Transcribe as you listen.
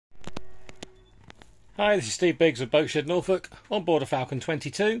Hi, this is Steve Biggs of Boatshed, Norfolk, on board a Falcon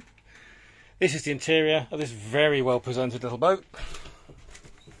 22. This is the interior of this very well presented little boat.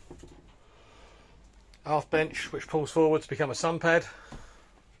 Aft bench which pulls forward to become a sun pad,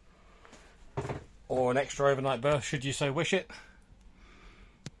 or an extra overnight berth should you so wish it.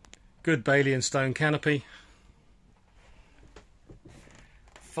 Good Bailey and stone canopy.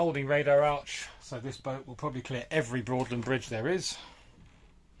 Folding radar arch, so this boat will probably clear every Broadland bridge there is.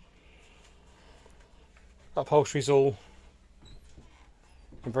 Upholstery's all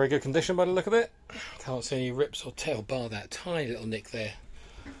in very good condition by the look of it. Can't see any rips or tear, bar that tiny little nick there.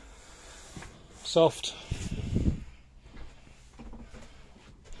 Soft.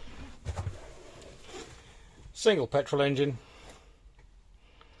 Single petrol engine.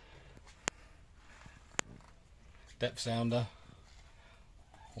 Depth sounder,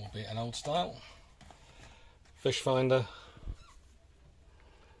 albeit an old style. Fish finder.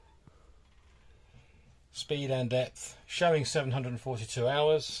 Speed and depth showing 742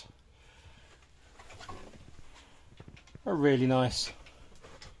 hours. A really nice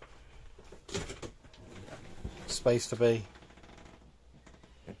space to be.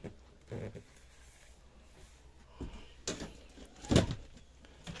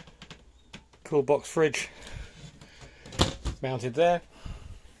 Cool box fridge mounted there.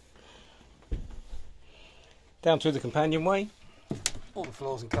 Down through the companionway. All the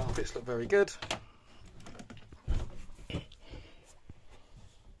floors and carpets look very good.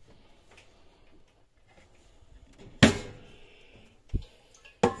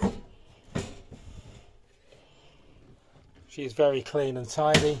 She's very clean and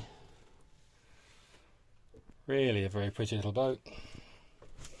tidy. Really a very pretty little boat.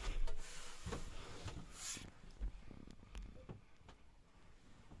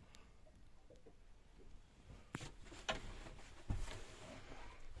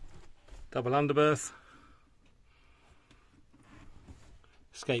 Double underberth.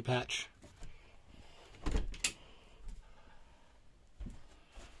 Escape hatch.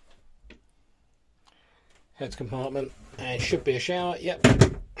 Heads compartment, and should be a shower, yep.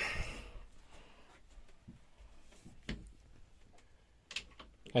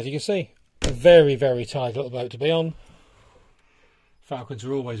 As you can see, a very, very tight little boat to be on. Falcons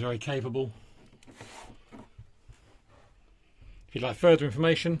are always very capable. If you'd like further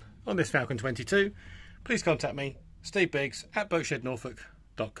information on this Falcon 22, please contact me, Steve Biggs, at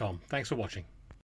boatshednorfolk.com. Thanks for watching.